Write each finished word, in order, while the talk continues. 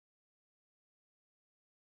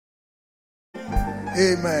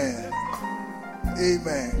Amen.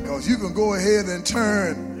 Amen. Because you can go ahead and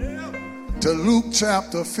turn to Luke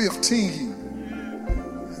chapter 15.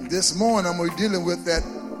 And this morning I'm going to be dealing with that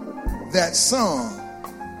song.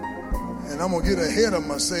 And I'm going to get ahead of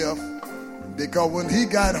myself because when he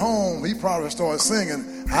got home, he probably started singing,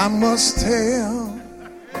 I must tell,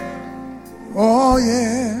 oh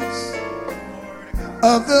yes,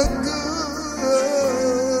 of the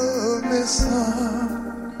goodness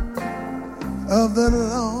of the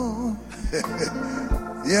Lord.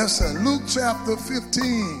 Yes, sir. Luke chapter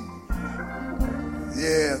 15.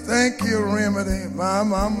 Yeah, thank you, Remedy.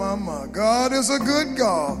 My. God is a good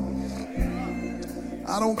God.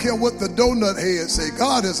 I don't care what the donut head say.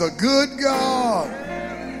 God is a good God.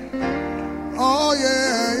 Oh,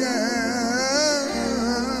 yeah.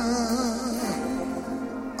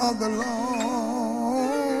 Of the Lord.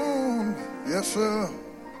 Yes, sir.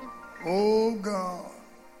 Oh, God.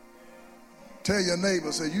 Tell your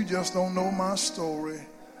neighbor, say, you just don't know my story.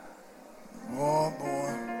 Oh,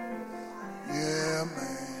 boy. Yeah,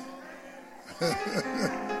 man.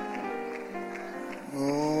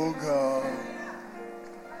 Oh, God.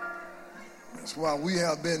 That's why we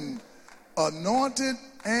have been anointed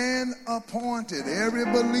and appointed, every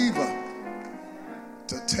believer,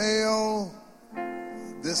 to tell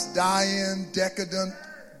this dying, decadent,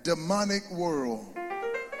 demonic world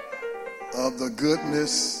of the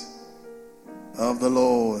goodness of the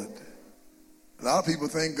Lord. A lot of people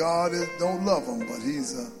think God don't love them, but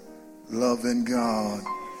he's a loving God.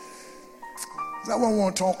 That's what I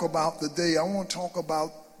want to talk about today. I want to talk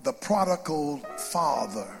about the prodigal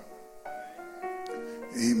father.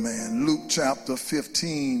 Amen. Luke chapter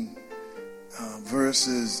 15,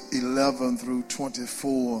 verses 11 through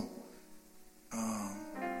 24.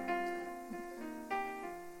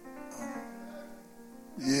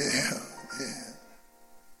 Yeah.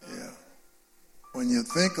 When you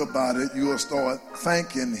think about it, you'll start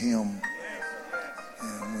thanking him.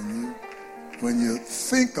 And when you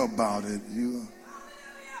think about it, you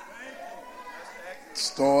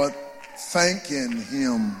start thanking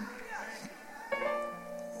him.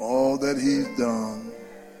 All that he's done.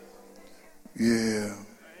 Yeah.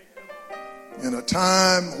 In a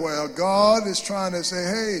time where God is trying to say,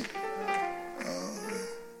 hey,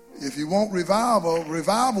 if you want revival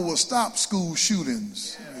will stop school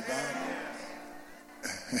shootings.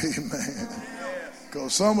 Amen.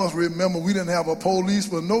 Because some of us remember we didn't have a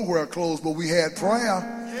policeman nowhere close, but we had prayer.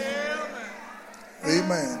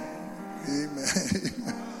 Amen. Amen.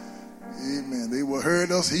 They would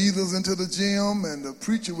herd us heathens into the gym, and the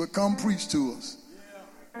preacher would come preach to us.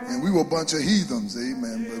 And we were a bunch of heathens,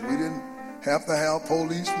 amen. But we didn't have to have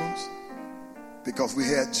policemen because we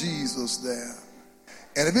had Jesus there.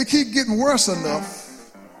 And if it keep getting worse enough,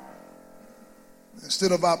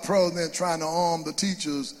 instead of our president trying to arm the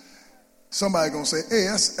teachers, somebody going to say, hey,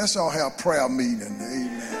 let's all have prayer meeting,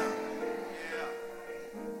 amen.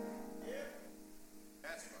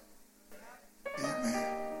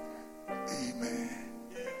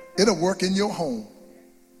 It'll work in your home.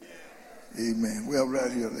 Amen. Well,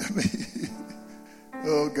 right here. Let me.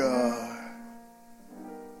 Oh, God.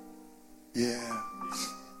 Yeah.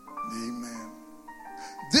 Amen.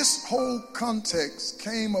 This whole context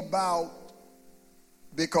came about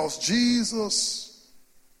because Jesus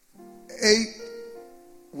ate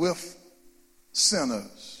with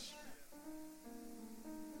sinners.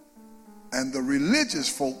 And the religious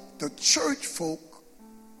folk, the church folk,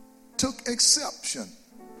 took exception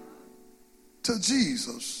to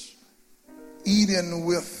Jesus eating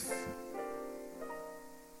with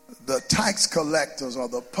the tax collectors or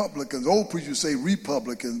the publicans. Old preachers say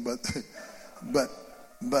Republicans, but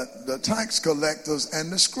the tax collectors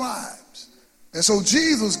and the scribes. And so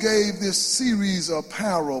Jesus gave this series of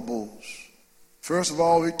parables. First of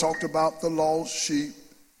all, he talked about the lost sheep.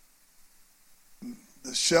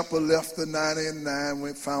 The shepherd left the 99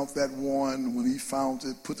 when he found that one. When he found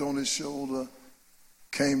it, put it on his shoulder,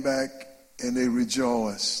 came back, and they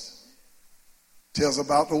rejoiced. Tells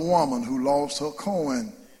about the woman who lost her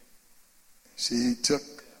coin. She took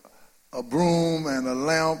a broom and a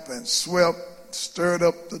lamp and swept, stirred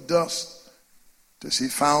up the dust till she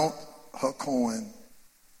found her coin.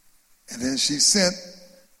 And then she sent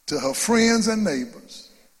to her friends and neighbors,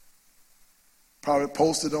 probably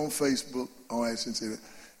posted on Facebook, I should say that,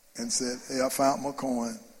 and said, hey, I found my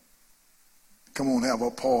coin. Come on, have a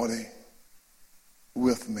party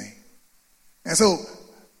with me. And so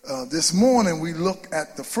this morning we look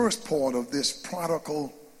at the first part of this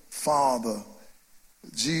prodigal father.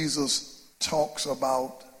 Jesus talks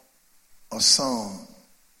about a son.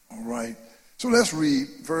 All right. So let's read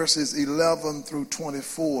verses 11 through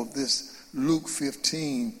 24 of this Luke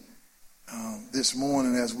 15 this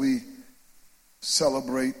morning as we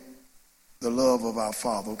celebrate the love of our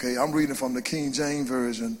Father. Okay, I'm reading from the King James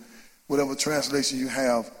Version. Whatever translation you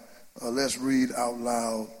have, let's read out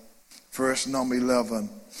loud. Verse number 11.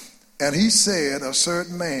 And he said, a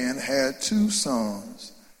certain man had 2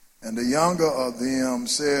 sons, and the younger of them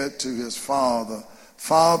said to his father,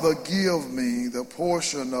 Father, give me the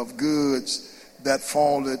portion of goods that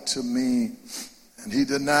falleth to me. And he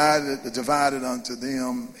divided unto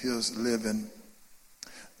them his living.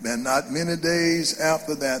 And not many days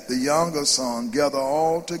after that, the younger son gathered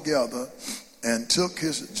all together and took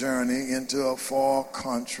his journey into a far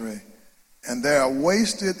country, and there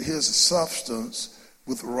wasted his substance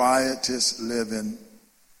with riotous living.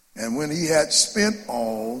 And when he had spent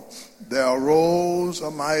all, there arose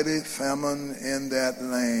a mighty famine in that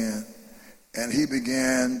land, and he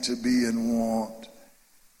began to be in want.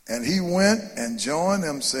 And he went and joined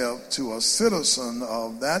himself to a citizen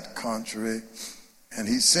of that country, and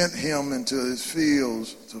he sent him into his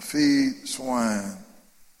fields to feed swine.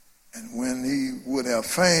 And when he would have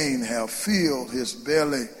fain have filled his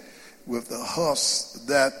belly with the husk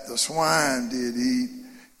that the swine did eat,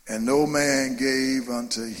 and no man gave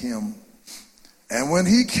unto him. And when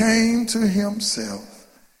he came to himself,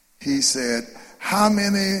 he said, how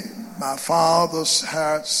many my father's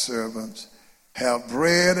hired servants have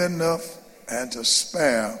bread enough and to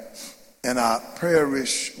spare, and I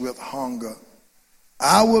perish with hunger?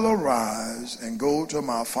 I will arise and go to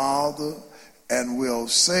my father, and will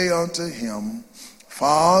say unto him,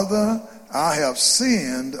 Father, I have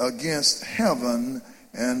sinned against heaven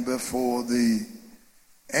and before thee,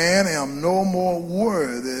 and am no more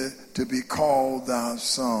worthy to be called thy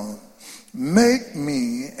son. Make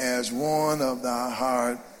me as one of thy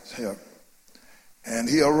hired servants. And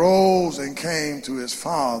he arose and came to his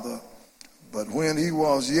father. But when he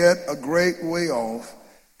was yet a great way off,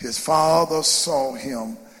 his father saw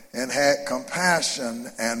him, and had compassion,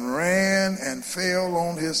 and ran and fell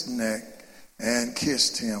on his neck and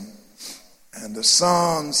kissed him. And the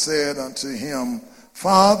son said unto him,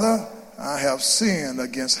 Father, I have sinned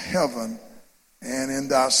against heaven and in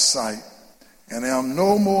thy sight, and am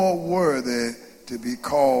no more worthy to be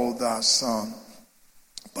called thy son.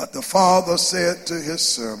 But the father said to his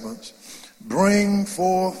servants, Bring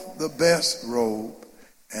forth the best robe,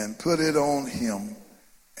 and put it on him,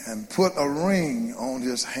 and put a ring on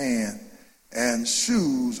his hand, and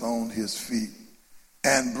shoes on his feet.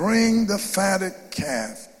 And bring the fatted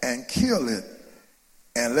calf, and kill it,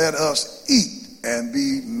 and let us eat and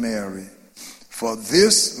be merry. For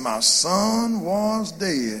this my son was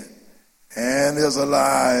dead, and is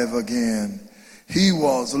alive again. He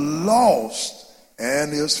was lost,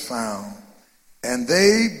 and is found. And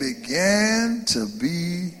they began to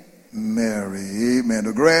be merry. Amen.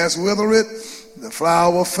 The grass withereth, the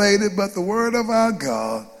flower faded, but the word of our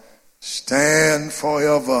God stand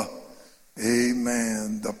forever.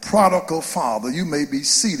 Amen. The prodigal father. You may be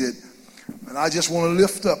seated. And I just want to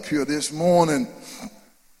lift up here this morning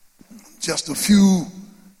just a few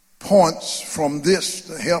points from this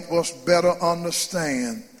to help us better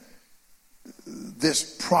understand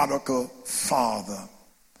this prodigal father.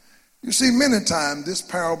 You see, many times this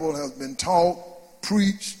parable has been taught,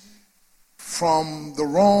 preached from the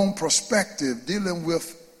wrong perspective, dealing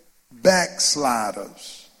with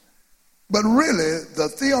backsliders. But really, the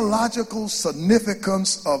theological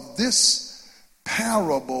significance of this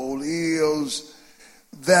parable is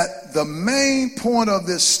that the main point of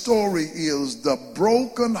this story is the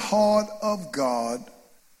broken heart of God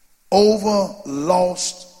over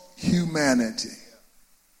lost humanity.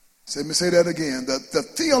 Let me say that again. The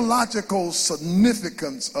theological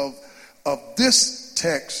significance of this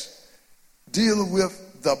text deal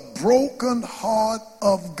with the broken heart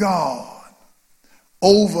of God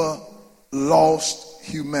over lost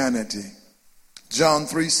humanity. John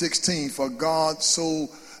 3:16, for God so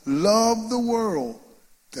loved the world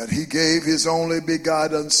that he gave his only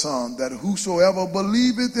begotten Son, that whosoever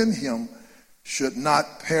believeth in him should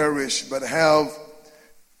not perish, but have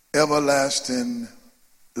everlasting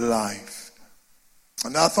life.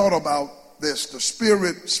 And I thought about this. The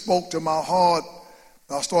Spirit spoke to my heart.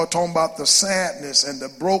 I started talking about the sadness and the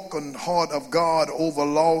broken heart of God over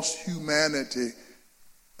lost humanity.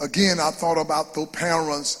 Again, I thought about the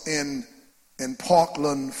parents in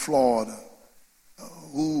Parkland, Florida,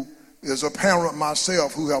 who is a parent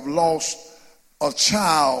myself who have lost a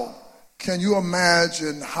child. Can you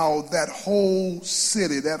imagine how that whole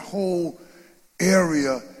city, that whole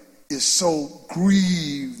area is so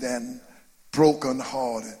grieved and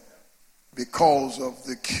brokenhearted? because of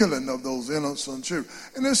the killing of those innocent children.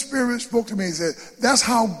 And the Spirit spoke to me and said, that's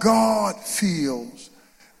how God feels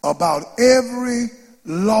about every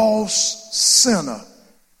lost sinner.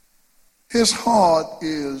 His heart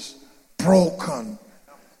is broken.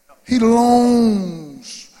 He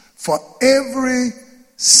longs for every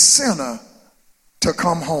sinner to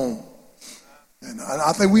come home. And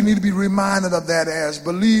I think we need to be reminded of that as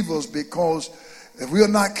believers, because if we are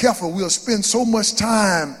not careful, we'll spend so much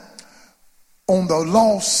time on the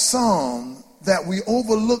lost son that we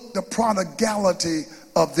overlook the prodigality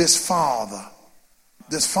of this father.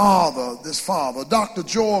 This father. Dr.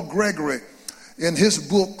 Joel Gregory, in his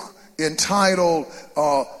book entitled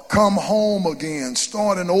Come Home Again,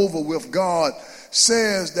 Starting Over with God,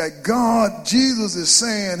 says that Jesus is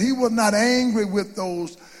saying he was not angry with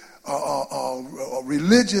those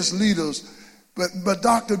religious leaders, but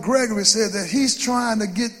Dr. Gregory said that he's trying to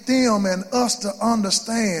get them and us to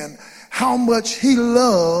understand how much he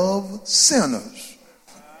loved sinners.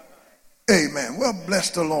 Amen. Well, bless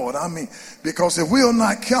the Lord. I mean, because if we are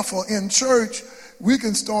not careful in church, we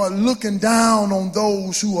can start looking down on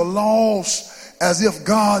those who are lost as if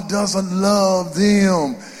God doesn't love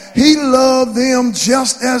them. He loved them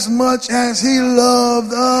just as much as he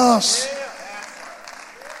loved us.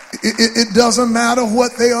 It doesn't matter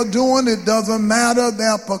what they are doing. It doesn't matter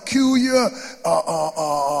their peculiar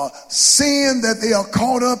sin that they are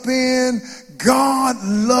caught up in. God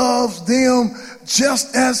loves them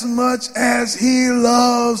just as much as he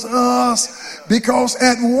loves us, because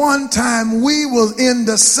at one time we was in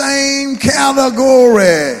the same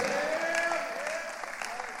category.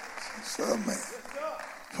 So, man,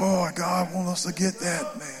 boy, God wants us to get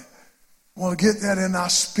that, man. Want to get that in our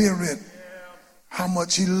spirit. How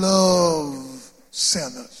much he loves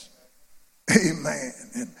sinners. Amen.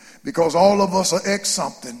 And because all of us are ex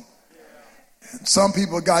something. And some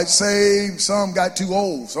people got saved, some got too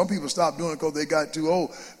old. Some people stopped doing it because they got too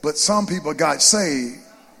old. But some people got saved.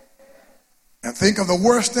 And think of the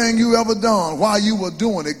worst thing you ever done. While you were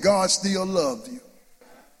doing it, God still loved you.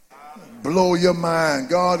 Blow your mind.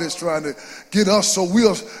 God is trying to get us so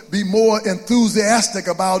we'll be more enthusiastic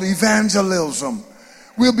about evangelism.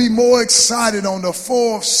 We'll be more excited on the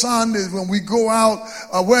fourth Sundays when we go out,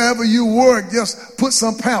 wherever you work. Just put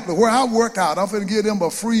some pamphlet. Where I work out, I'm going to give them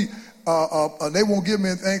a free, they won't give me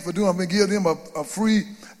anything for doing. I'm going to give them a free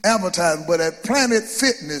advertising. But at Planet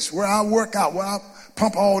Fitness, where I work out, where I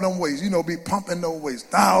pump all them weights, be pumping those weights,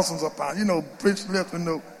 thousands of pounds, bitch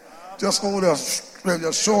lifting, just hold us,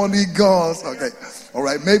 just showing these guns. Okay, all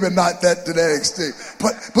right, maybe not that to that extent.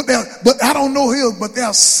 But I don't know here, but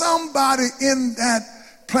there's somebody in that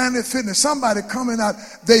Planet Fitness, somebody coming out,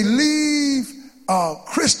 they leave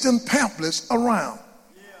Christian pamphlets around.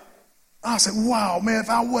 I said, wow, man, if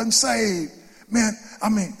I wasn't saved, man,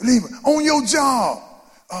 leave it. On your job,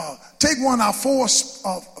 take one of our four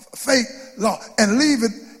faith law and leave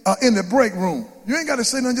it in the break room. You ain't got to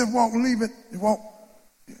say nothing, just walk and leave it. You walk.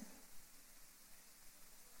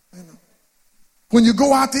 When you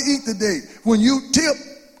go out to eat today, when you tip,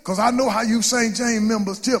 because I know how you St. James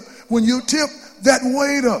members tip, when you tip that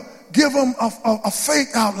waiter, give them a fake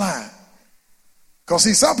outline. Because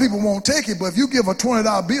see, some people won't take it, but if you give a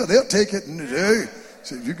 $20 bill, they'll take it. And hey,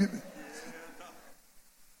 see, you get it.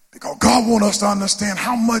 Because God wants us to understand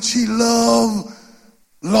how much he loves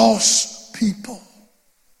lost people.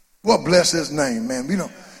 Well, bless his name, man. We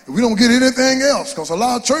don't get anything else, because a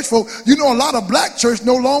lot of church folk, a lot of black church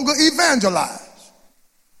no longer evangelize.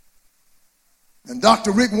 And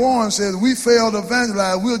Dr. Rick Warren says, we fail to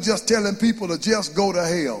evangelize. We're just telling people to just go to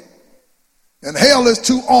hell. And hell is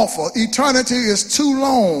too awful. Eternity is too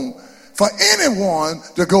long for anyone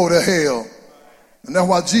to go to hell. And that's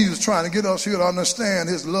why Jesus is trying to get us here to understand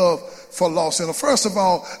his love for lost sinners. First of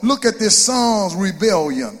all, look at this son's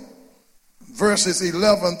rebellion. Verses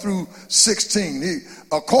 11 through 16.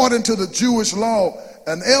 According to the Jewish law,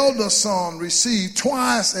 an elder son received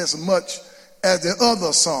twice as much as the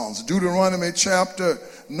other sons. Deuteronomy chapter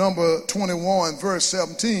number 21, verse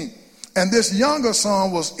 17. And this younger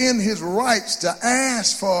son was in his rights to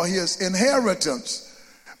ask for his inheritance,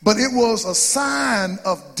 but it was a sign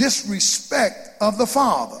of disrespect of the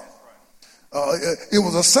father. It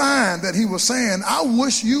was a sign that he was saying, I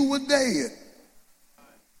wish you were dead.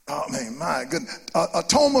 Oh, man, my goodness.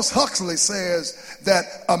 Thomas Huxley says that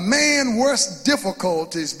a man's worst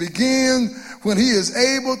difficulties begin when he is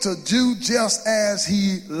able to do just as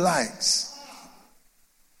he likes.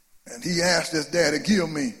 And he asked his daddy, give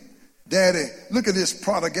me. Daddy, look at this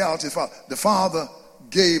prodigality. The father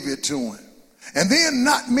gave it to him. And then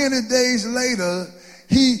not many days later,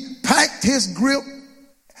 he packed his grip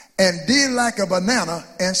and did like a banana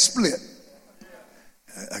and split.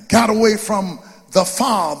 got away from the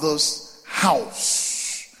Father's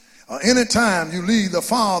house. Anytime you leave the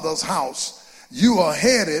Father's house, you are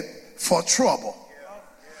headed for trouble.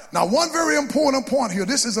 Now, one very important point here,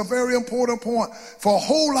 this is a very important point for a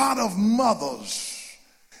whole lot of mothers.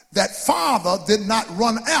 That father did not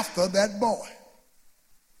run after that boy.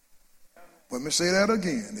 Let me say that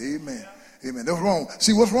again. Amen. Amen. That's wrong.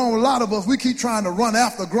 See, what's wrong with a lot of us? We keep trying to run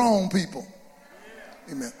after grown people.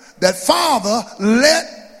 Amen. That father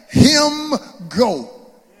let him go.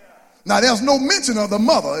 Now, there's no mention of the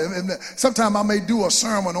mother. Sometimes I may do a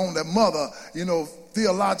sermon on the mother,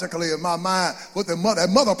 theologically in my mind. But that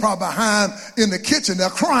mother probably behind in the kitchen, they're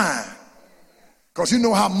crying. Because you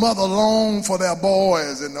know how mother longed for their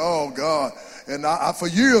boys, and oh God. And for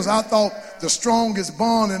years I thought the strongest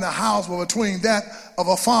bond in the house was between that of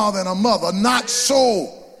a father and a mother. Not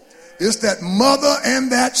so. It's that mother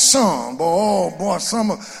and that son. Boy, some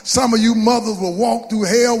of you mothers will walk through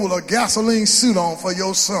hell with a gasoline suit on for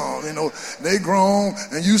your son. They grown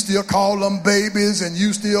and you still call them babies and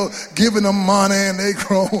you still giving them money and they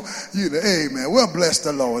grown. Amen. Well, bless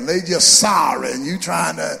the Lord. And they just sorry and you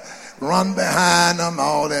trying to run behind them,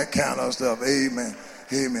 all that kind of stuff. Amen.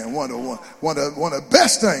 Amen. One of the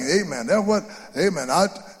best things. Amen. That's what. Amen. I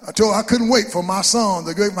told I couldn't wait for my son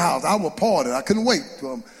to go to my house. I was partying. I couldn't wait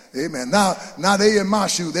for him. Amen. Now they in my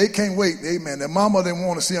shoes. They can't wait. Amen. Their mama didn't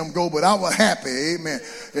want to see them go, but I was happy. Amen.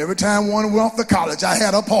 Every time one went off to college, I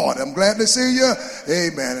had a party. I'm glad to see you.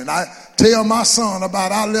 Amen. And I tell my son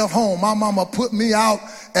about I left home. My mama put me out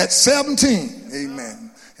at 17.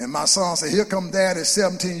 Amen. And my son said, here come daddy's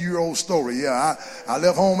 17-year-old story. Yeah, I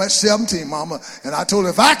left home at 17, mama. And I told her,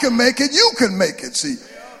 if I can make it, you can make it. See,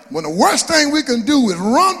 when the worst thing we can do is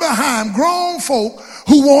run behind grown folk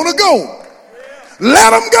who want to go.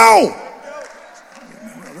 Let them go.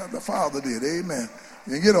 The father did. Amen.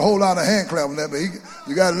 You can get a whole lot of hand clapping there, but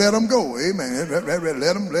you got to let them go. Amen.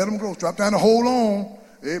 Let them go. Drop down and hold on.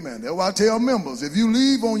 Amen. That's why I tell members, if you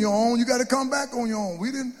leave on your own, you got to come back on your own.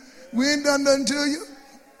 We ain't done nothing to you.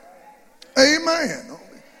 Amen.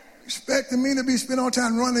 Don't be expecting me to be spending all the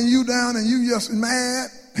time running you down and you just mad.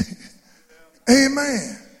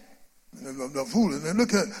 Amen. The foolish. And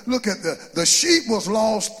look at the sheep was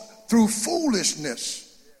lost through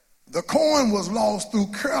foolishness. The corn was lost through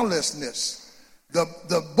carelessness.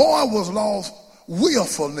 The boy was lost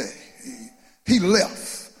willfully. He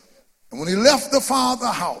left. And when he left the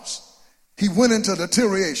father's house, he went into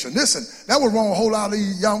deterioration. Listen, that was wrong with a whole lot of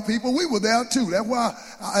these young people. We were there too. That's why,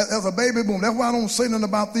 as a baby boom, that's why I don't say nothing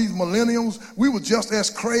about these millennials. We were just as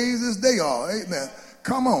crazy as they are. Amen.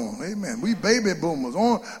 Come on. Amen. We baby boomers.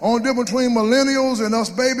 On difference between millennials and us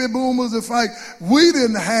baby boomers, in fact, we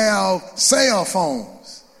didn't have cell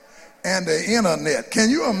phones and the internet. Can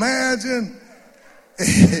you imagine?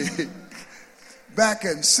 Back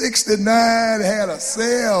in 69, had a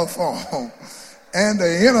cell phone and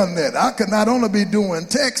the internet. I could not only be doing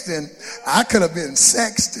texting, I could have been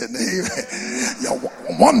sexting.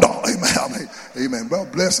 Amen. Wonder. Amen. Amen. Well,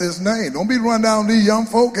 bless his name. Don't be running down these young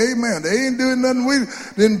folk. Amen. They ain't doing nothing we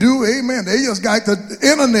didn't do. Amen. They just got the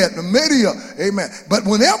internet, the media. Amen. But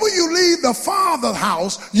whenever you leave the father's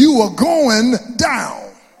house, you are going down.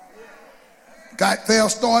 Got there,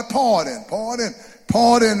 start partying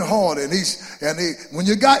hard. And when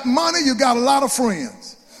you got money, you got a lot of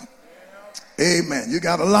friends. Amen. You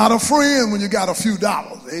got a lot of friends when you got a few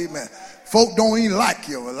dollars. Amen. Folk don't even like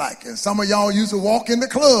you or like you. And some of y'all used to walk in the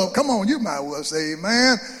club. Come on, you might well say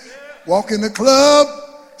amen. Walk in the club,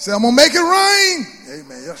 say, I'm going to make it rain.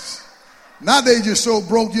 Amen. Yes. Now they just so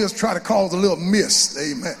broke, just try to cause a little mist.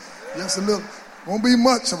 Amen. Just a little, won't be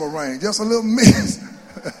much of a rain, just a little mist.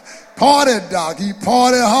 Party dog. He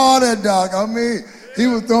partied hard, dog. I mean, he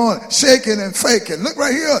was doing shaking and faking. Look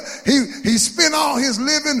right here. He spent all his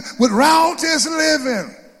living with riotous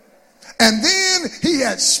living. And then he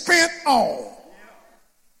had spent all.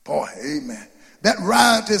 Boy, amen. That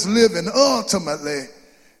riotous living, ultimately,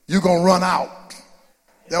 you're going to run out.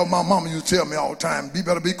 That was my mama used to tell me all the time. You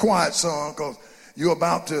better be quiet, son, because you're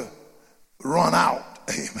about to run out.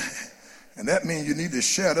 Amen. And that means you need to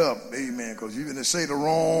shut up. Amen. Because you're going to say the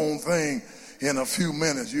wrong thing in a few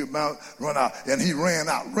minutes. You're about to run out. And he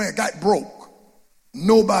got broke.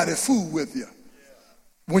 Nobody fool with you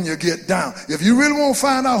when you get down. If you really want to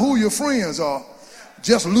find out who your friends are,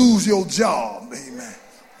 just lose your job. Amen.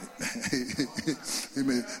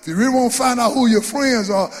 Amen. If you really want to find out who your friends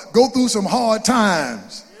are, go through some hard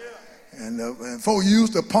times. And folks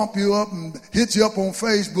used to pump you up and hit you up on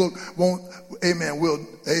Facebook. Amen.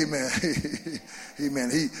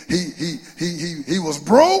 Amen. He was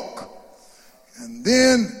broke, and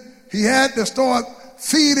then he had to start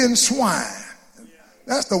feeding swine.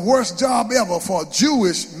 That's the worst job ever for a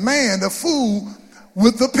Jewish man to fool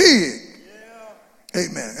with the pig.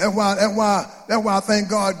 Amen. That's why I thank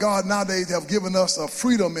God. God nowadays have given us a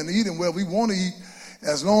freedom in eating where we want to eat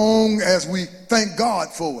as long as we thank God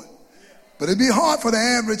for it. But it'd be hard for the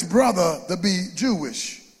average brother to be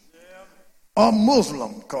Jewish or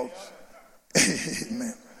Muslim,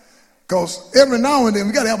 amen. Because every now and then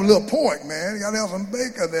we got to have a little pork, man. You got to have some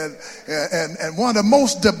bacon. And one of the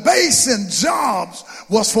most debasing jobs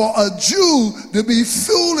was for a Jew to be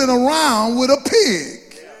fooling around with a pig.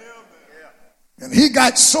 And he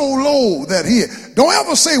got so low that don't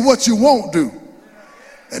ever say what you won't do.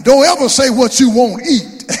 And don't ever say what you won't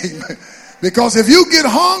eat. Amen. Because if you get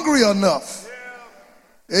hungry enough,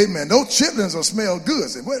 amen, those chitlins will smell good.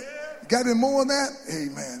 Say, what? You got any more of that?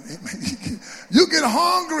 Amen. Amen. You get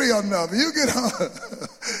hungry enough. You get hungry.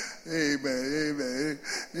 Amen. Amen.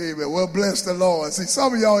 Amen. Well, bless the Lord. See,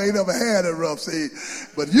 some of y'all ain't ever had a rough seed.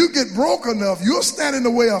 But you get broke enough, you'll stand in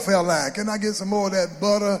the way of our line. Can I get some more of that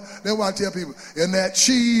butter? That's why I tell people, and that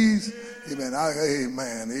cheese. Amen.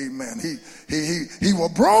 Amen. Amen. He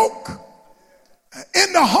was broke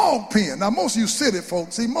in the hog pen. Now, most of you city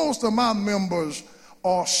folks, see, most of my members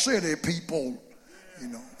are city people. You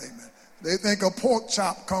know, amen. They think a pork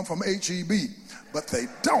chop come from HEB, but they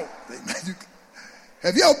don't. Amen.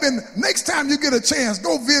 Have you ever been, next time you get a chance,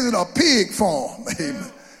 go visit a pig farm.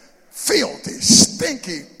 Amen. Filthy,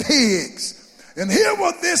 stinky pigs. And here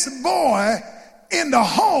was this boy in the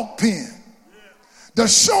hog pen to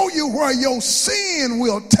show you where your sin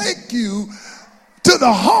will take you, to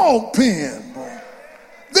the hog pen.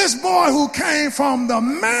 This boy who came from the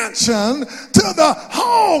mansion to the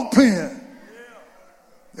hog pen.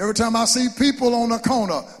 Every time I see people on the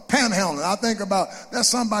corner panhandling, I think about, that's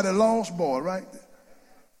somebody lost boy, right?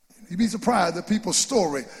 You'd be surprised at people's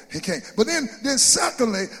story. He came. But then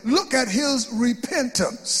secondly, look at his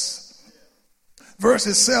repentance.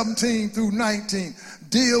 Verses 17 through 19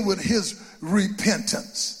 deal with his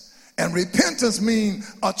repentance. And repentance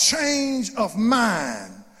means a change of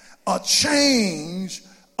mind, a change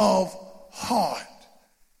of heart.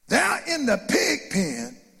 There in the pig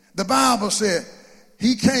pen, the Bible said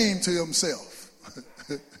he came to himself.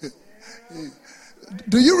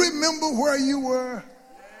 Do you remember where you were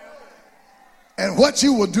and what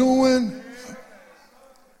you were doing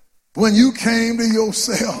when you came to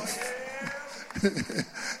yourself?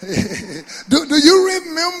 Do you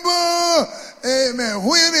remember, amen,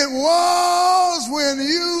 when it was when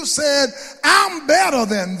you said, I'm better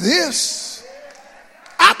than this?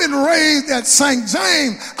 I've been raised at St.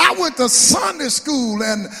 James. I went to Sunday school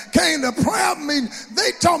and came to prayer meeting.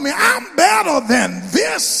 They told me I'm better than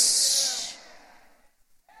this.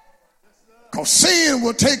 Because sin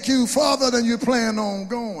will take you farther than you plan on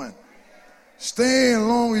going. Staying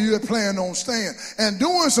longer you plan on staying. And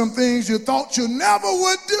doing some things you thought you never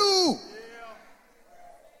would do.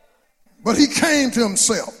 But he came to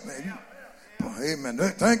himself. Amen.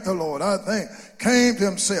 Thank the Lord. Came to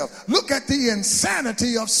himself. Look at the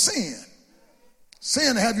insanity of sin.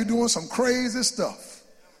 Sin will have you doing some crazy stuff.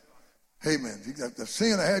 Amen. The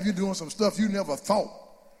sin will have you doing some stuff you never thought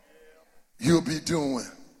you'll be doing.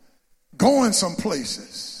 Going some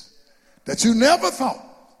places that you never thought.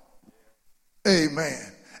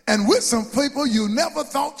 Amen. And with some people you never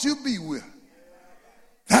thought you'd be with.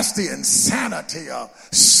 That's the insanity of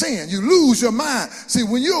sin. You lose your mind. See,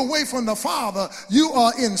 when you're away from the Father, you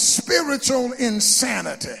are in spiritual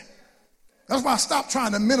insanity. That's why I stop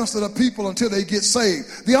trying to minister to people until they get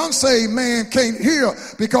saved. The unsaved man can't hear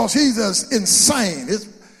because he's just insane.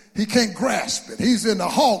 He can't grasp it. He's in the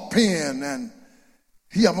hog pen and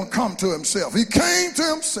he haven't come to himself. He came to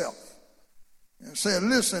himself and said,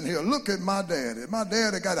 listen here, look at my daddy. My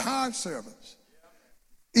daddy got hired servants,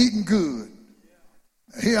 eating good.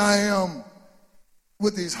 Here I am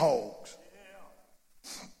with these hogs.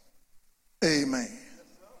 Amen.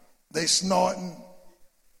 They snorting,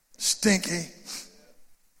 stinky,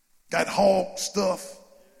 got hog stuff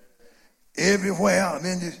everywhere. And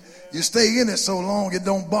then you stay in it so long it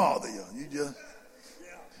don't bother you. You just...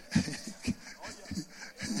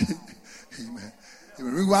 Amen. The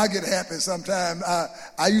reason why I get happy sometimes,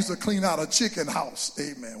 I used to clean out a chicken house.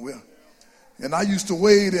 Amen. Well, and I used to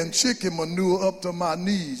wade in chicken manure up to my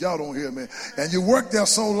knees. Y'all don't hear me. And you work there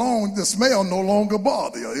so long, the smell no longer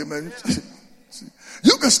bother you. Amen.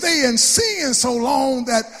 You can stay in sin so long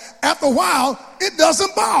that after a while, it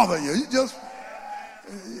doesn't bother you. You just,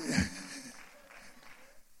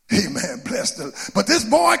 amen, bless the. But this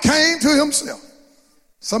boy came to himself.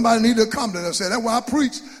 Somebody need to come to them and say, that's why I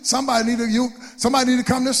preach. Somebody need to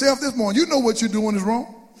come to themselves this morning. You know what you're doing is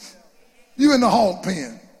wrong. You in the hog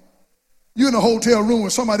pen. You're in a hotel room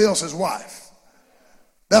with somebody else's wife.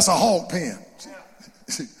 That's a hog pen.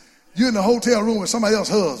 You're in a hotel room with somebody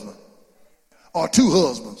else's husband or two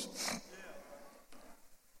husbands.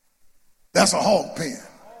 That's a hog pen.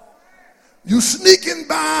 You sneaking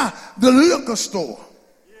by the liquor store,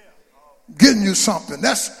 getting you something.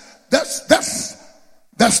 That's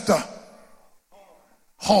the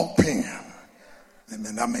hog pen.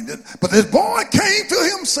 Amen. But this boy came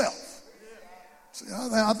to himself. See,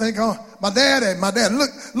 I think my dad,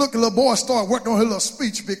 look, the little boy started working on his little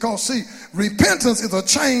speech because, see, repentance is a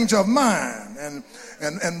change of mind.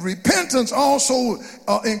 And repentance also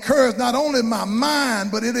encouraged not only my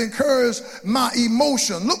mind, but it encouraged my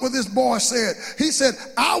emotion. Look what this boy said. He said,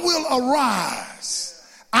 I will arise.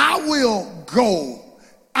 I will go.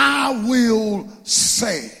 I will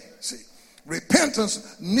say. See,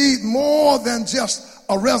 repentance needs more than just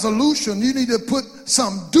a resolution. You need to put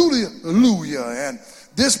some duty, hallelujah. And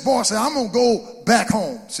this boy said, I'm going to go back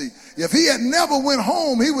home. See, if he had never went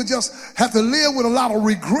home, he would just have to live with a lot of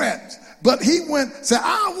regret. But he said,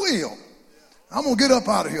 I will. I'm going to get up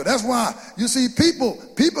out of here. That's why, you see, people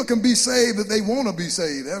can be saved if they want to be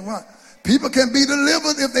saved. That's why. People can be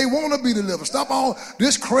delivered if they want to be delivered. Stop all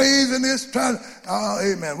this craziness.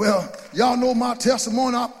 Amen. Well, y'all know my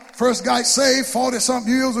testimony. I first got saved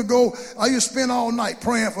 40-something years ago. I used to spend all night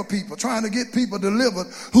praying for people, trying to get people delivered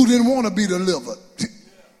who didn't want to be delivered.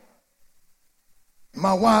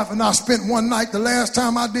 My wife and I spent one night, the last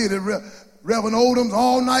time I did it, Reverend Odom's,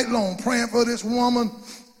 all night long praying for this woman,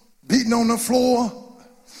 beating on the floor,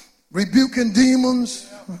 rebuking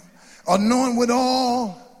demons, anointing with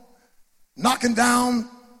oil, knocking down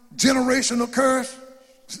generational curse.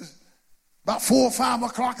 About 4 or 5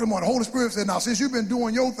 o'clock in the morning, the Holy Spirit said, now, since you've been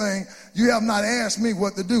doing your thing, you have not asked me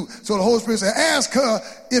what to do. So the Holy Spirit said, ask her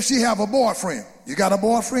if she have a boyfriend. You got a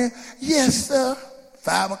boyfriend? Yes, sir.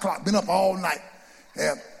 5 o'clock, been up all night.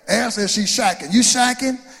 Ask her if she's shacking. You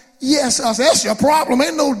shacking? Yes. I said, that's your problem.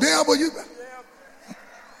 Ain't no devil.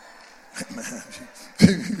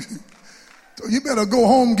 So you better go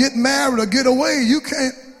home, get married, or get away. You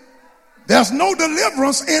can't. There's no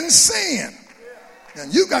deliverance in sin.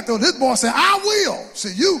 And you got to, this boy said, I will.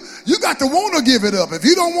 See, you got to want to give it up. If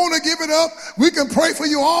you don't want to give it up, we can pray for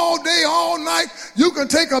you all day, all night. You can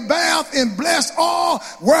take a bath in blessed oil,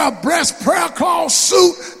 wear a blessed prayer cloth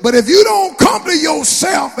suit. But if you don't come to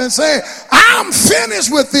yourself and say, I'm finished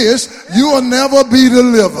with this, you will never be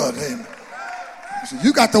delivered. Amen. So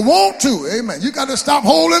you got to want to. Amen. You got to stop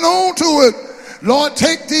holding on to it. Lord,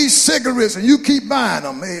 take these cigarettes and you keep buying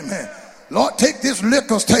them. Amen. Lord, take this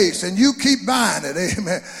liquor's taste and you keep buying it.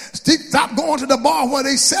 Amen. Stop going to the bar where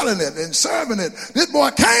they selling it and serving it. This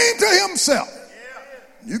boy came to himself.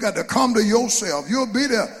 You got to come to yourself. You'll be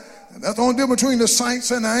there. And that's the only difference between the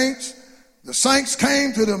saints and the ain'ts. The saints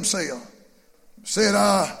came to themselves. Said,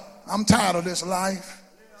 I'm tired of this life.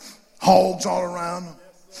 Hogs all around them.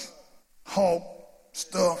 Hog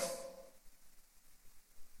stuff.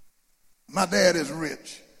 My dad is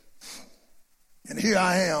rich. And here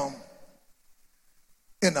I am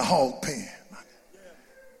in the hog pen.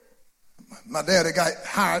 My daddy got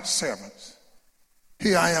hired servants.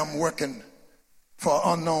 Here I am working for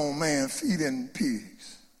an unknown man feeding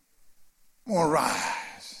pigs. I'm going to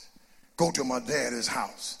rise, go to my daddy's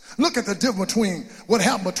house. Look at the difference between what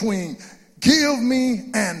happened between give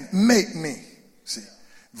me and make me. See,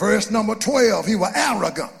 verse number 12, he was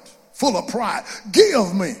arrogant, full of pride.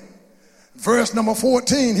 Give me. Verse number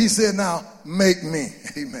 14, he said, now make me.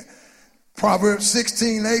 Amen. Proverbs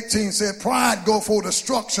 16:18 said, pride go for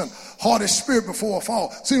destruction, haughty spirit before a fall.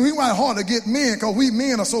 See, we might hard to get men because we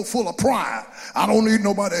men are so full of pride. I don't need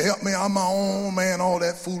nobody to help me. I'm my own man, all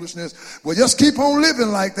that foolishness. Well, just keep on living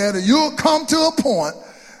like that and you'll come to a point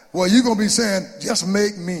where you're going to be saying, just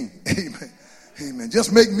make me. Amen. Amen.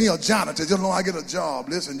 Just make me a janitor. Just know I get a job.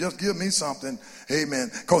 Listen, just give me something. Amen.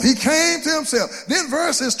 Because he came to himself. Then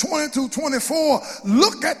verses 20-24,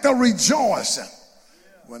 look at the rejoicing.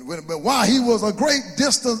 But while he was a great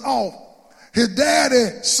distance off, his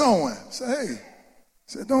daddy saw him. Say, hey,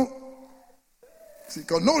 said, don't. See,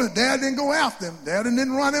 because notice dad didn't go after him. Daddy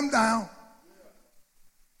didn't run him down.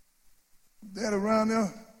 Daddy around there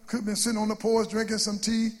could have been sitting on the porch drinking some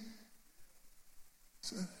tea.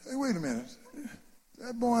 Said, hey, wait a minute.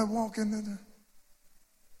 That boy walking.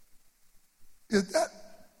 Is that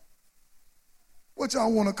what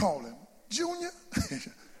y'all want to call him? Junior?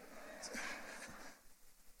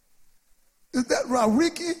 Is that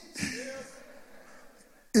Rariki?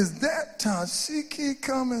 Is that Tashiki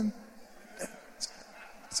coming?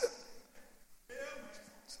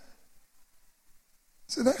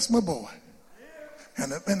 So that's my boy.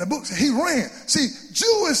 And the book said he ran. See,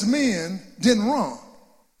 Jewish men didn't run.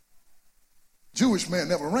 Jewish men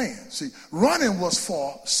never ran. See, running was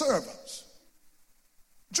for servants.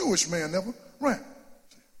 Jewish men never ran.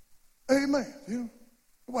 Amen. You know?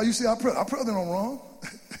 Why you see our president don't run.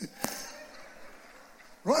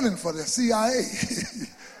 Running for the CIA.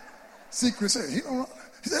 Secret Service. He don't run.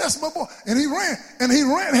 He said, that's my boy. And he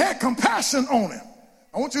ran, had compassion on him.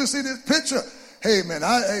 I want you to see this picture. Hey man,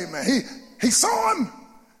 he saw him,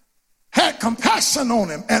 had compassion on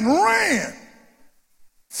him, and ran.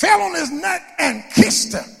 Fell on his neck and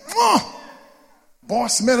kissed him. Boy,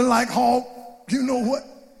 smelling like hog. You know what?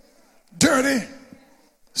 Dirty,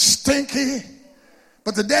 stinky.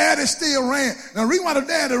 But the daddy still ran. Now, the reason why the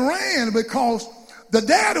daddy ran because the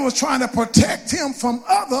daddy was trying to protect him from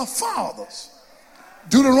other fathers.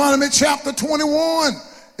 Deuteronomy chapter 21.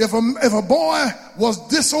 If a boy was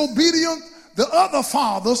disobedient, the other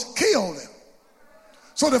fathers killed him.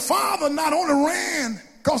 So the father not only ran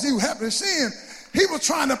because he was happy to see him, he was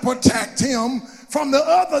trying to protect him from the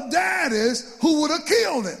other daddies who would have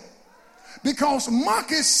killed him. Because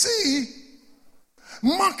monkeys see,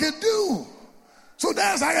 monkey do. So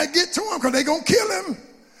that's how I get to him because they're going to kill him.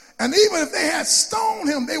 And even if they had stoned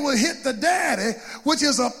him, they would hit the daddy, which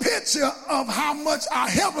is a picture of how much our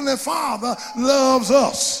Heavenly Father loves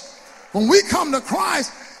us. When we come to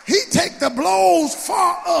Christ, he take the blows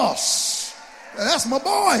for us. That's my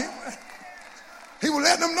boy. He will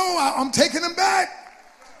let them know I'm taking him back.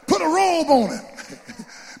 Put a robe on him.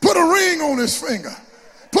 Put a ring on his finger.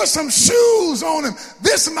 Put some shoes on him.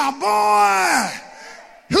 This is my boy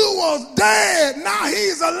who was dead. Now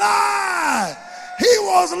he's alive. He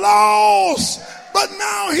was lost, but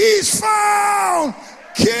now he's found.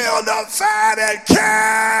 Killed the fatted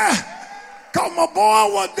calf. Cause my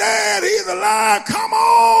boy was dead. He's alive. Come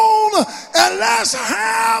on and let's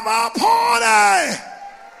have a party.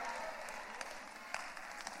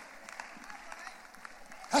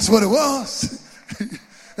 That's what it was.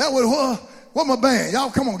 That's what it was. What my band?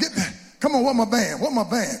 Y'all come on, get that. Come on, what my band? What my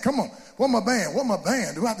band? Come on. What my band? What my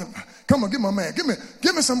band? Do I have to come on, get my man. Give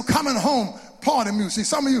me some coming home party music. See,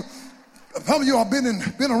 some of you have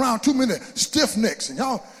been around too many stiff necks, and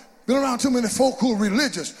y'all been around too many folk who are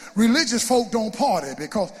religious. Religious folk don't party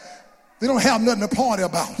because they don't have nothing to party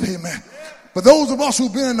about. Amen. But those of us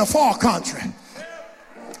who've been in the far country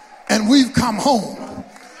and we've come home,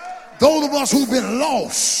 those of us who've been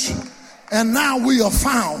lost and now we are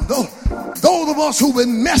found, those of us who've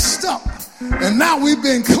been messed up and now we've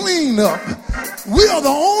been cleaned up, we are the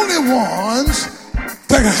only ones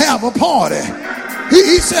that can have a party.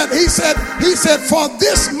 He said, for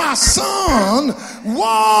this my son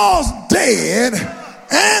was dead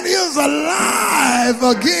and is alive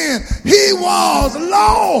again. He was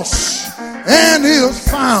lost and is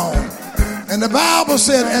found. And the Bible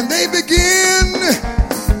said, and they begin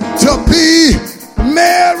to be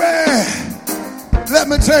merry. Let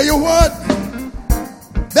me tell you what,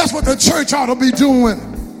 that's what the church ought to be doing.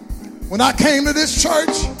 When I came to this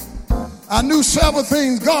church, I knew several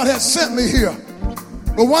things God had sent me here.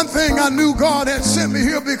 But one thing I knew God had sent me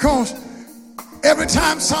here because every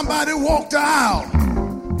time somebody walked the aisle,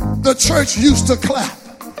 the church used to clap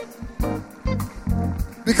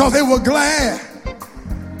because they were glad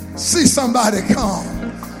to see somebody come.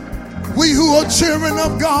 We who are children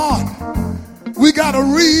of God, we got a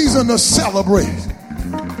reason to celebrate.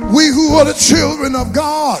 We who are the children of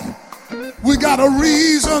God, we got a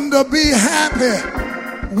reason to be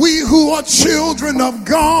happy. We who are children of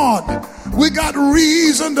God, we got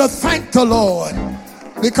reason to thank the Lord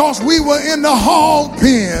because we were in the hog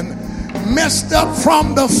pen, messed up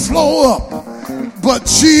from the floor up. But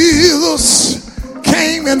Jesus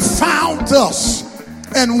came and found us,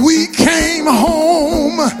 and we came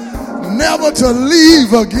home never to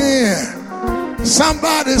leave again.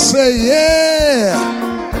 Somebody say, yeah.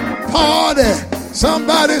 Party.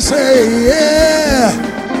 Somebody say, yeah.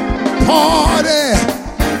 Party.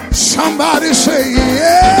 Somebody say,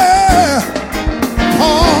 yeah.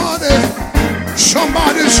 Party.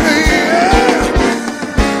 Somebody say, yeah.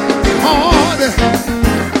 Party.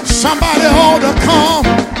 Somebody ought to come